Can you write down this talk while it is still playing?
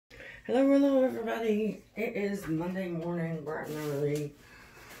Hello everybody. It is Monday morning, bright and early,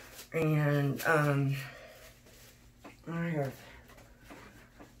 and I have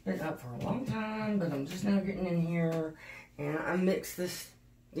been up for a long time, but I'm just now getting in here, and I mixed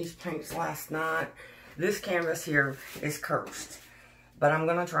these paints last night. This canvas here is cursed, but I'm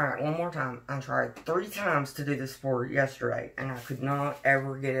gonna try it one more time. I tried 3 times to do this board yesterday, and I could not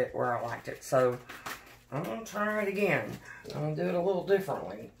ever get it where I liked it, so I'm gonna try it again. I'm gonna do it a little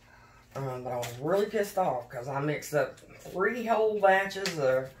differently. But I was really pissed off because I mixed up 3 whole batches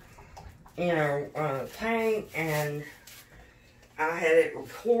of, paint, and I had it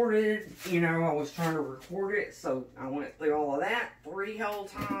recorded. I was trying to record it, so I went through all of that 3 whole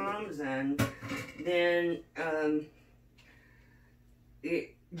times, and then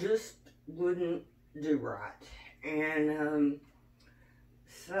it just wouldn't do right. And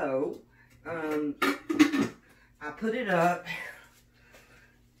so I put it up.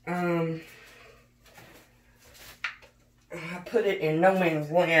 I put it in no man's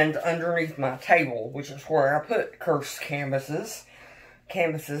land underneath my table, which is where I put cursed canvases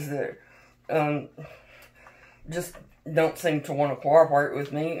that just don't seem to want to cooperate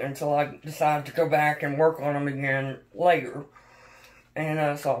with me until I decide to go back and work on them again later.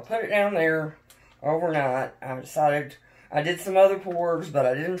 And so I put it down there overnight. I decided I did some other pours, but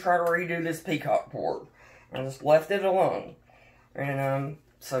I didn't try to redo this peacock pour. I just left it alone. And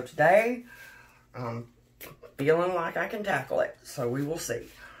so today, I'm feeling like I can tackle it, so we will see.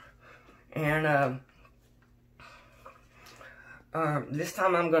 And this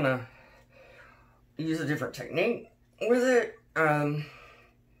time I'm gonna use a different technique with it.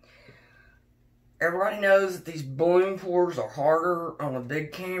 Everybody knows that these balloon pours are harder on a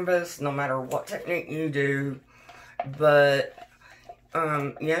big canvas, no matter what technique you do. But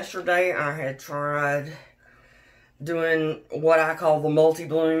yesterday I had tried doing what I call the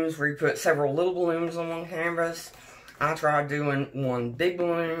multi-balloons, where you put several little balloons on one canvas. I tried doing one big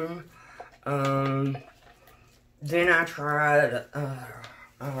balloon. Then I tried, I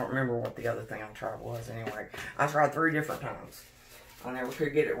don't remember what the other thing I tried was anyway. I tried 3 different times. I never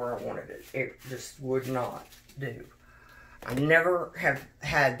could get it where I wanted it. It just would not do. I never have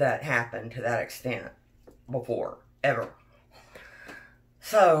had that happen to that extent before, ever.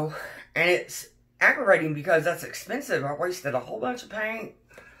 So, and it's aggravating because that's expensive. I wasted a whole bunch of paint.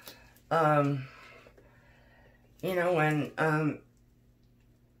 And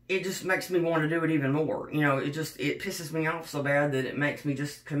it just makes me want to do it even more. It pisses me off so bad that it makes me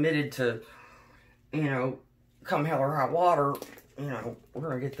just committed to, come hell or high water, we're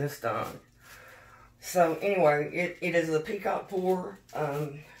going to get this done. So anyway, it is the peacock pour.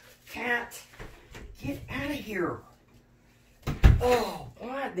 Cat, get out of here. Oh,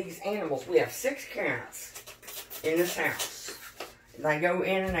 God, these animals. We have 6 cats in this house. They go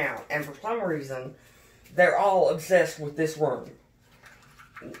in and out. And for some reason, they're all obsessed with this room.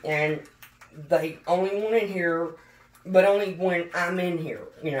 And they only want in here, but only when I'm in here.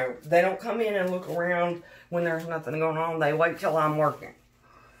 They don't come in and look around when there's nothing going on. They wait till I'm working.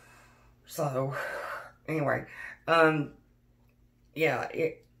 So, anyway. Yeah,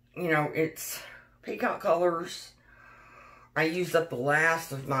 it's peacock colors. I used up the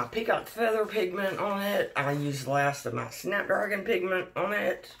last of my peacock feather pigment on it. I used the last of my snapdragon pigment on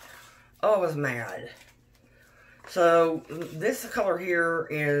it. Oh, I was mad. So, this color here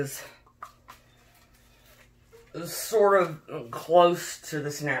is sort of close to the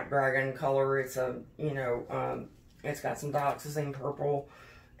snapdragon color. It's it's got some dioxazine purple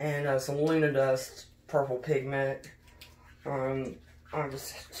and some Luna Dust purple pigment. I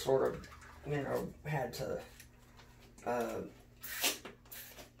just sort of,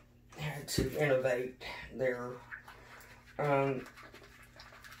 had to innovate there.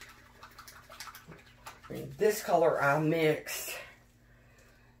 This color I mixed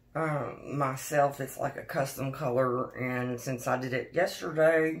myself. It's like a custom color, and since I did it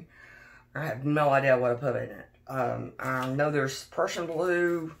yesterday, I have no idea what I put in it. I know there's Prussian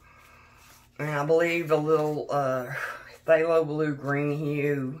blue, and I believe a little phthalo blue green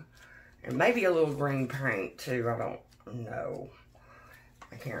hue, and maybe a little green paint too. I don't know.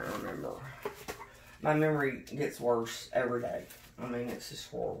 I can't remember. My memory gets worse every day. I mean, it's just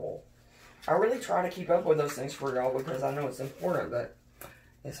horrible. I really try to keep up with those things for y'all because I know it's important, but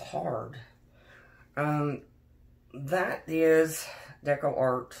it's hard. That is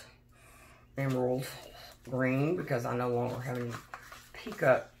PEACOCK Emerald Green, because I no longer have any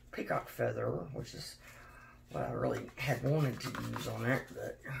peacock feather, which is what I really had wanted to use on it,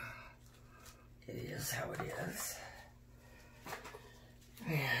 but it is how it is.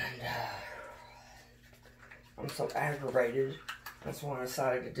 And I'm so aggravated That's why I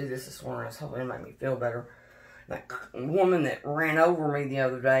decided to do this morning. I was hoping it made me feel better. That woman that ran over me the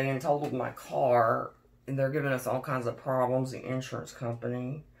other day and totaled my car, and they're giving us all kinds of problems, the insurance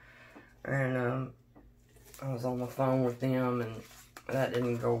company. And I was on the phone with them, and that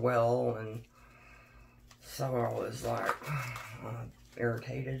didn't go well, and so I was like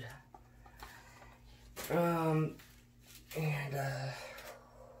irritated.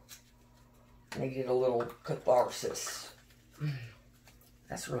 Needed a little catharsis.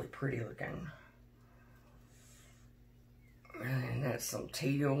 That's really pretty looking. And that's some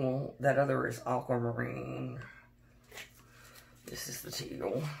teal. That other is aquamarine. This is the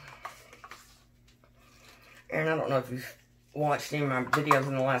teal. And I don't know if you've watched any of my videos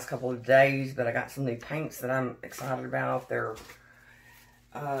in the last couple of days, but I got some new paints that I'm excited about. They're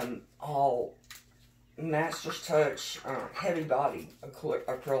all Master's Touch heavy body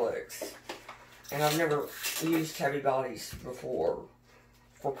acrylics. And I've never used heavy bodies before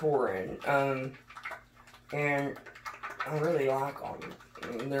for pouring. And I really like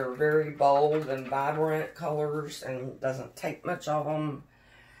them. They're very bold and vibrant colors, and doesn't take much of them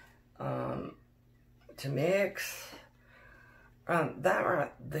to mix. That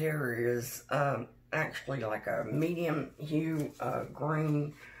right there is actually like a medium hue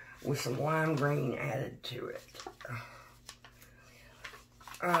green with some lime green added to it.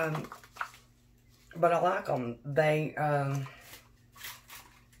 But I like them. They are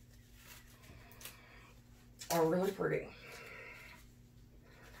really pretty.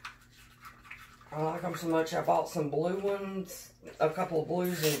 I like them so much. I bought some blue ones, a couple of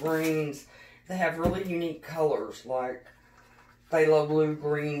blues and greens. They have really unique colors, like phthalo blue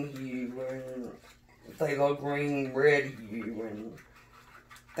green hue and phthalo green red hue and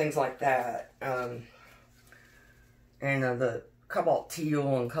things like that. And the cobalt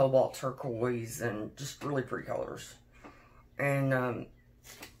teal and cobalt turquoise, and just really pretty colors. And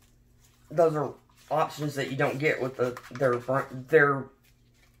those are options that you don't get with their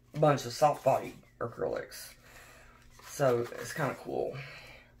bunch of soft body acrylics. So it's kind of cool.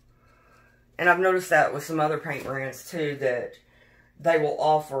 And I've noticed that with some other paint brands too, that they will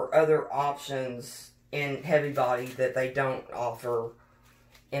offer other options in heavy body that they don't offer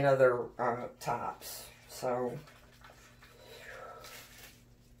in other types. So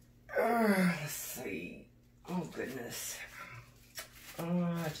let's see. Oh goodness.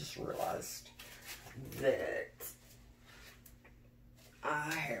 I just realized that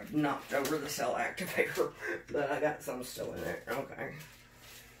I have knocked over the cell activator, but I got some still in it. Okay.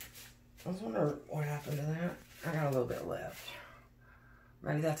 I was wondering what happened to that. I got a little bit left.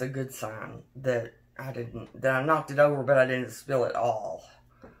 Maybe that's a good sign that I knocked it over, but I didn't spill it all.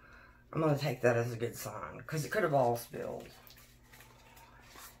 I'm going to take that as a good sign, because it could have all spilled.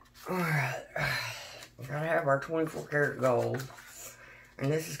 Alright. We gotta have our 24 karat gold.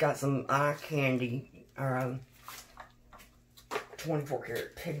 And this has got some eye candy, 24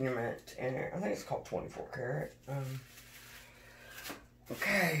 karat pigment in it. I think it's called 24 karat.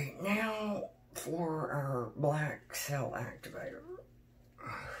 Okay, now for our black cell activator.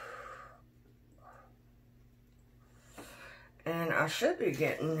 And I should be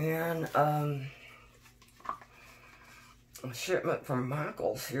getting in a shipment from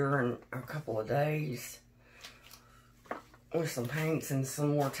Michael's here in a couple of days with some paints and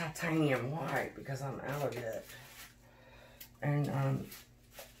some more titanium white, because I'm out of it. And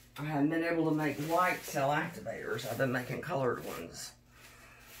I haven't been able to make white cell activators. I've been making colored ones.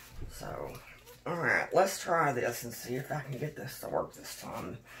 So, alright, let's try this and see if I can get this to work this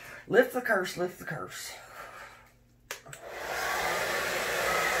time. Lift the curse, lift the curse.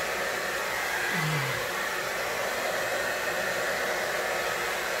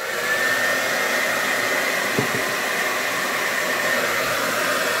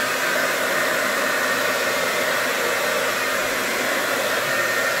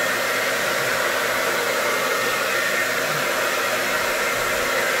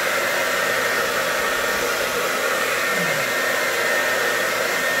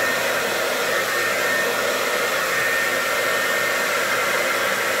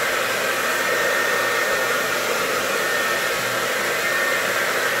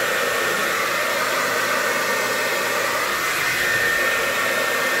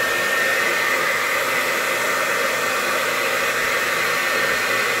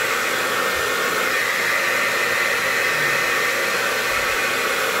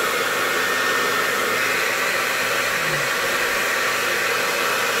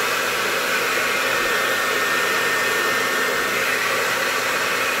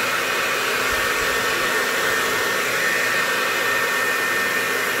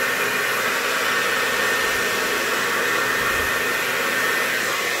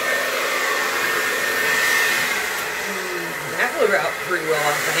 pretty well,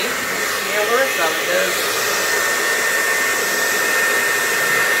 I think. See how the rest of it goes.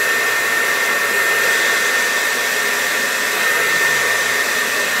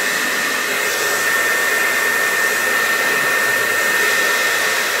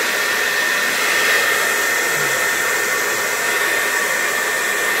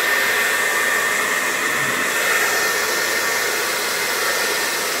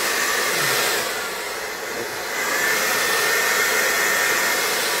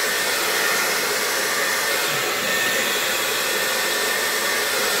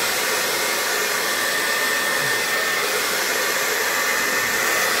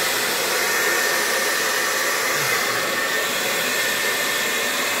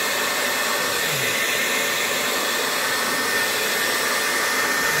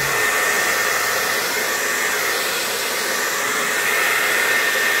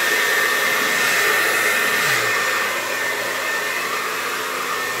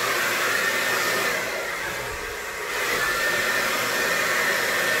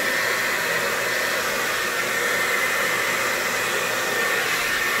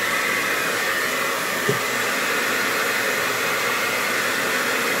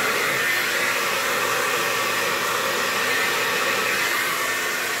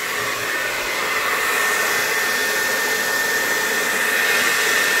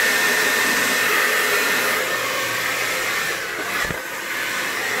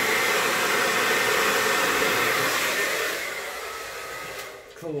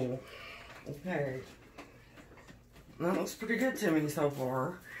 Cool. Okay. That looks pretty good to me so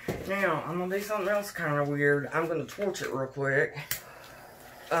far. Now, I'm going to do something else kind of weird. I'm going to torch it real quick.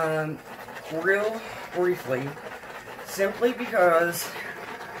 Real briefly. Simply because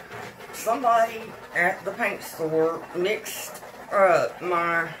somebody at the paint store mixed up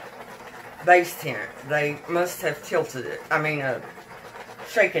my base tint. They must have tilted it. I mean,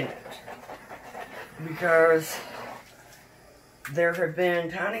 shaken it. Because there have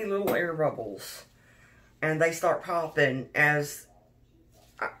been tiny little air bubbles, and they start popping as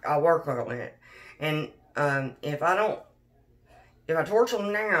I work on it. And if I torch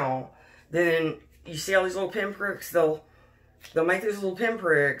them now, then you see all these little pinpricks. They'll make these little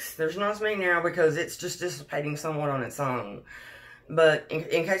pinpricks. There's not as many now because it's just dissipating somewhat on its own. But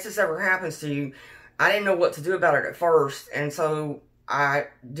in case this ever happens to you, I didn't know what to do about it at first, and so I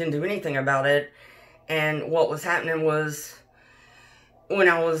didn't do anything about it. And what was happening was, when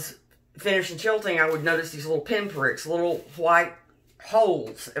I was finishing tilting, I would notice these little pinpricks, little white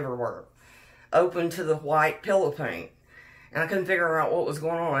holes everywhere, open to the white pillow paint. And I couldn't figure out what was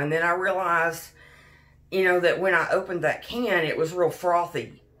going on. And then I realized, you know, that when I opened that can, it was real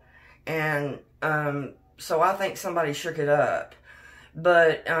frothy. And so I think somebody shook it up.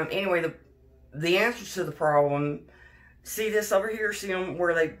 But anyway, the answer to the problem, see this over here, see them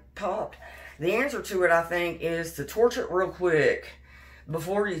where they popped? The answer to it, I think, is to torch it real quick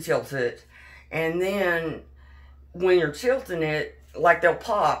before you tilt it, and then when you're tilting it, like, they'll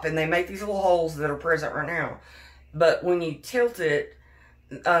pop and they make these little holes that are present right now, but when you tilt it,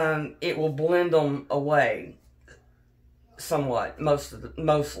 it will blend them away somewhat,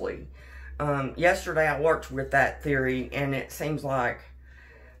 mostly. Yesterday I worked with that theory, and it seems like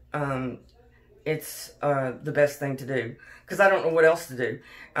it's the best thing to do, because I don't know what else to do.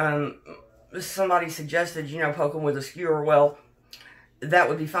 Somebody suggested, you know, poke them with a skewer. Well, that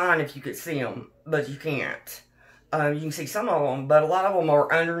would be fine if you could see them, but you can't. You can see some of them, but a lot of them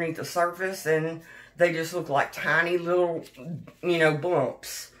are underneath the surface, and they just look like tiny little, you know,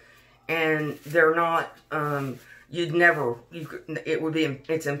 bumps. And they're not,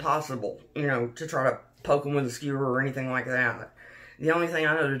 it's impossible, you know, to try to poke them with a skewer or anything like that. The only thing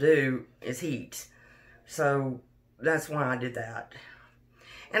I know to do is heat. So that's why I did that.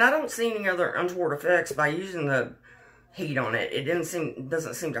 And I don't see any other untoward effects by using the heat on it. It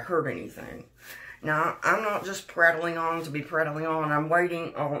doesn't seem to hurt anything. Now, I'm not just prattling on to be prattling on. I'm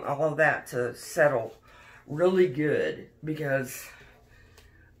waiting on all of that to settle really good, because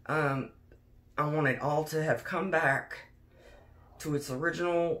I want it all to have come back to its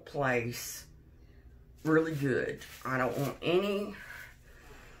original place really good. I don't want any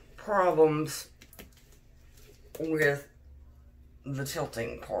problems with the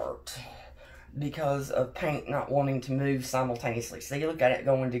tilting part because of paint not wanting to move simultaneously. See, look at it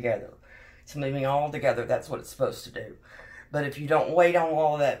going together. It's moving all together. That's what it's supposed to do. But if you don't wait on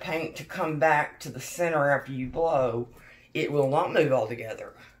all of that paint to come back to the center after you blow, it will not move all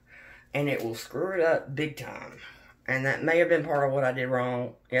together. And it will screw it up big time. And that may have been part of what I did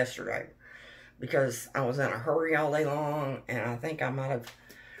wrong yesterday, because I was in a hurry all day long, and I think I might have,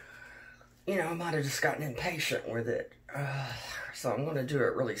 you know, I might have just gotten impatient with it. So I'm going to do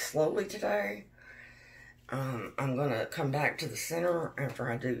it really slowly today. I'm going to come back to the center after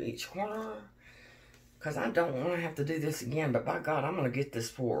I do each corner, because I don't want to have to do this again, but by God, I'm going to get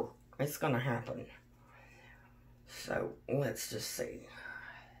this pour. It's going to happen. So let's just see.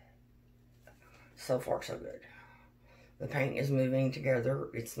 So far, so good. The paint is moving together.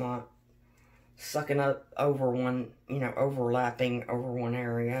 It's not sucking up over one, you know, overlapping over one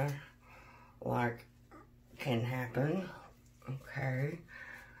area like can happen. Okay.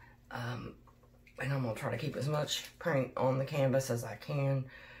 And I'm going to try to keep as much paint on the canvas as I can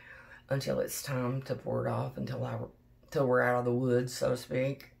until it's time to pour it off, until we're out of the woods, so to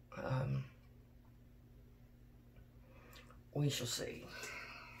speak. We shall see.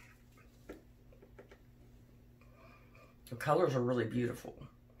 The colors are really beautiful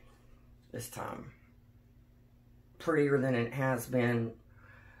this time. Prettier than it has been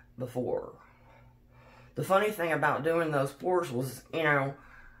before. The funny thing about doing those pours was, you know,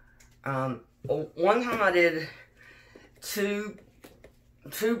 one time I did two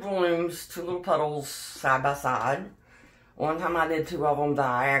blooms, two little puddles side by side. One time I did two of them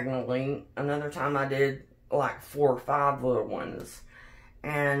diagonally. Another time I did like 4 or 5 little ones.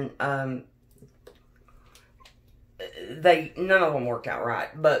 And none of them worked out right.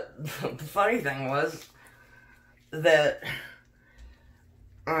 But the funny thing was that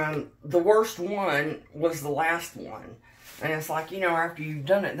the worst one was the last one. And it's like, you know, after you've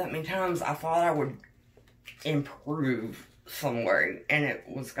done it that many times, I thought I would improve some way. And it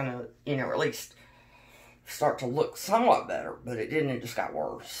was going to, you know, at least start to look somewhat better. But it didn't. It just got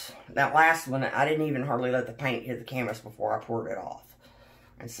worse. That last one, I didn't even hardly let the paint hit the canvas before I poured it off.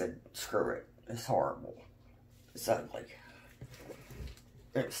 And said, screw it. It's horrible. It's ugly.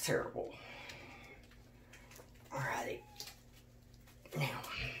 It was terrible. Alrighty. Now,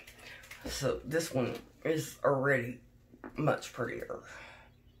 so this one is already much prettier.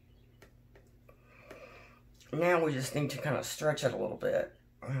 Now we just need to kind of stretch it a little bit.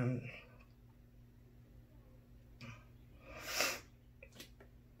 And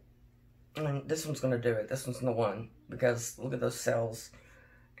this one's going to do it. This one's the one. Because look at those cells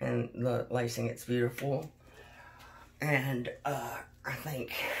and the lacing. It's beautiful. And I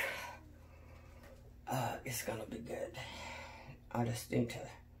think it's going to be good. I just need to,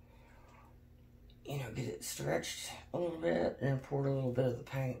 you know, get it stretched a little bit and pour a little bit of the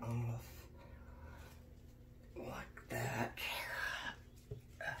paint off. Like that.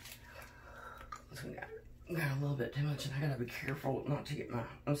 So we got a little bit too much, and I gotta be careful not to get my,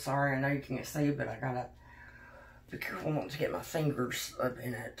 I'm sorry, I know you can't see, but I gotta be careful not to get my fingers up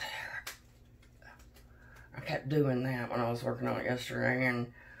in it. I kept doing that when I was working on it yesterday,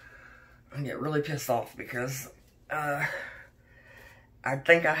 and I get really pissed off because I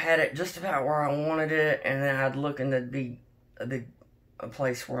think I had it just about where I wanted it, and then I'd look and there'd be a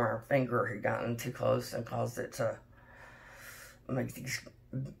place where our finger had gotten too close and caused it to make these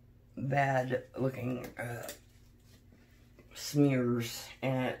bad looking smears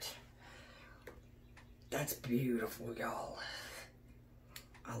in it. That's beautiful, y'all.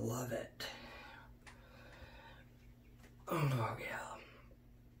 I love it. Oh yeah.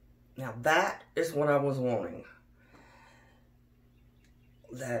 Now that is what I was wanting.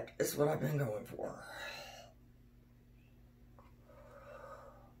 That is what I've been going for.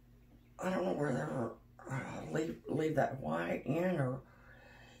 I don't know whether leave that white in, or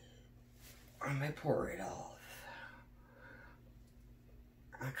I may pour it off.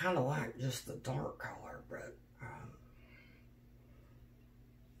 I kind of like just the dark color, but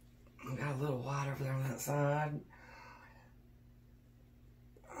I got a little white over there on that side.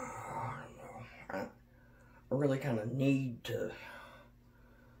 I don't know. I really kind of need to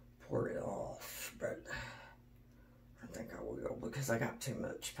pour it off, but I think I will because I got too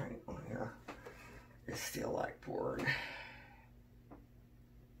much paint on here. It's still like pouring.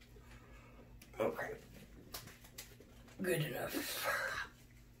 Okay. Good enough.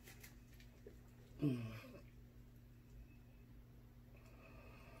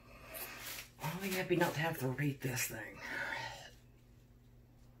 I'll be happy not to have to repeat this thing.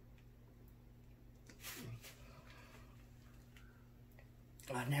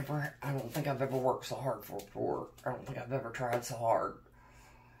 I don't think I've ever worked so hard for a pour. I don't think I've ever tried so hard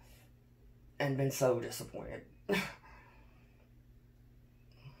and been so disappointed.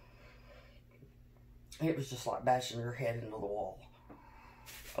 It was just like bashing your head into the wall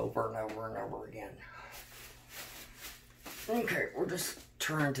over and over and over again. Okay, we're just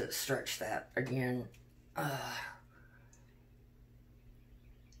trying to stretch that again a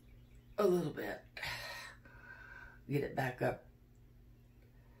little bit. Get it back up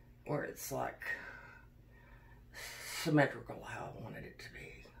where it's like symmetrical how I wanted it to be.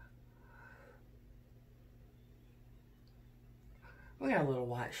 We got a little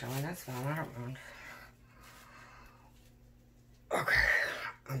white showing, that's fine, I don't mind. Okay,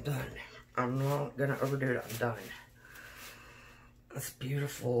 I'm done. I'm not gonna overdo it, I'm done. That's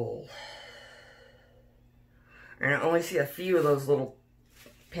beautiful. And I only see a few of those little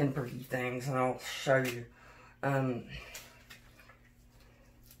pinpricky things, and I'll show you. I'll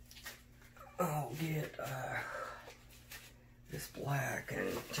get this black and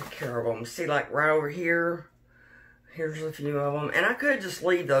take care of them. See, like right over here, here's a few of them. And I could just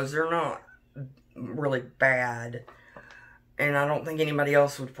leave those. They're not really bad. And I don't think anybody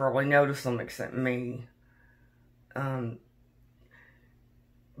else would probably notice them except me.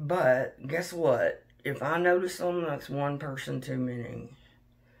 But guess what? If I notice them, that's one person too many.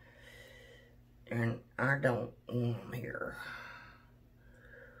 And I don't want them here.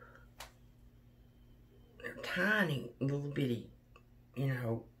 They're tiny, little bitty, you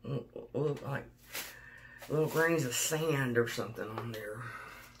know, look like little grains of sand or something on there.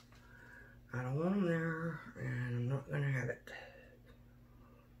 I don't want them there, and I'm not going to have it.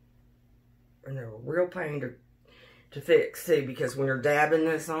 And they're a real pain to fix, too, because when you're dabbing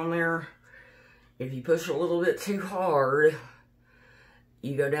this on there, if you push a little bit too hard,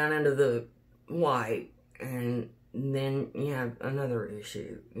 you go down into the white, and then you have another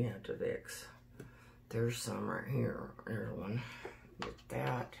issue you have to fix. There's some right here. There's one. Get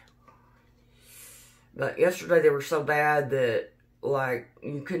that. But yesterday they were so bad that, like,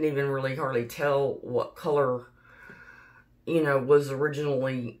 you couldn't even really hardly tell what color, you know, was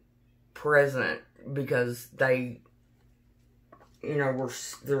originally present, because they, you know,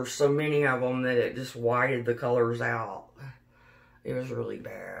 there were so many of them that it just whited the colors out. It was really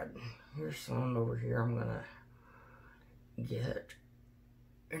bad. Here's some over here I'm gonna get,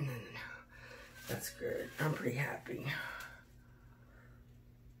 and then that's good. I'm pretty happy.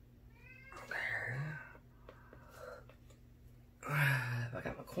 Okay. I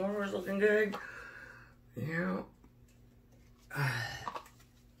got my corners looking good. You know. I'm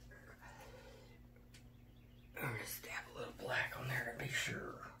gonna dab a little black on there to be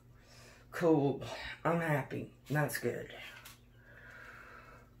sure. Cool. I'm happy. That's good.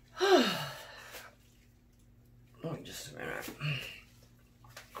 Wait just a minute.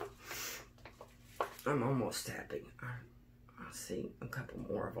 I'm almost happy. I'll see a couple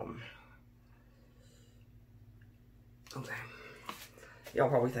more of them. Okay. Y'all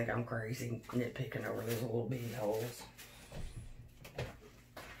probably think I'm crazy nitpicking over those little bitty holes.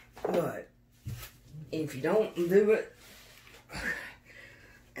 But if you don't do it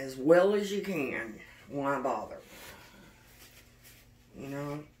as well as you can, why bother? You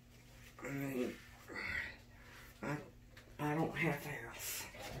know? I mean, I don't half-ass.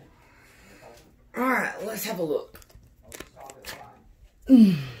 Alright, let's have a look.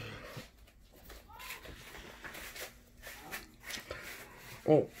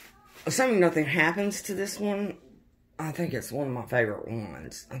 Well, assuming nothing happens to this one, I think it's one of my favorite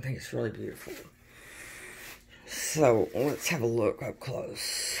ones. I think it's really beautiful. So, let's have a look up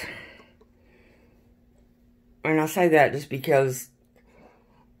close. And I say that just because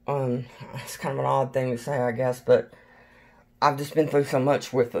it's kind of an odd thing to say, I guess, but I've just been through so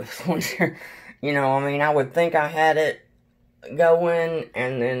much with this one here. You know, I mean, I would think I had it going,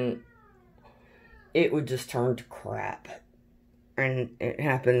 and then it would just turn to crap. And it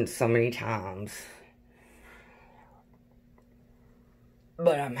happened so many times.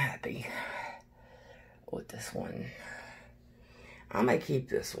 But I'm happy with this one. I may keep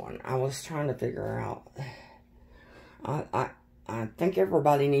this one. I was trying to figure out. I think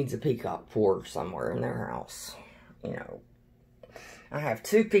everybody needs a peacock pour somewhere in their house. You know. I have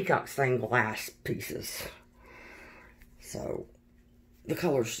 2 peacock stained glass pieces. So, the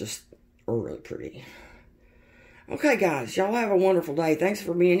colors just are really pretty. Okay, guys. Y'all have a wonderful day. Thanks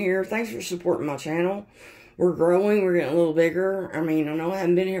for being here. Thanks for supporting my channel. We're growing. We're getting a little bigger. I mean, I know I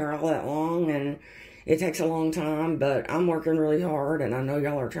haven't been here all that long, and it takes a long time, but I'm working really hard, and I know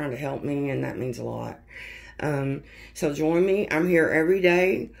y'all are trying to help me, and that means a lot. So join me. I'm here every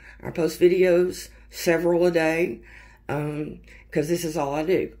day. I post videos, several a day, because this is all I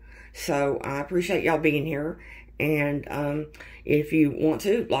do. So I appreciate y'all being here. And if you want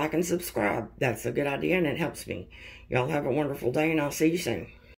to, like and subscribe. That's a good idea, and it helps me. Y'all have a wonderful day, and I'll see you soon.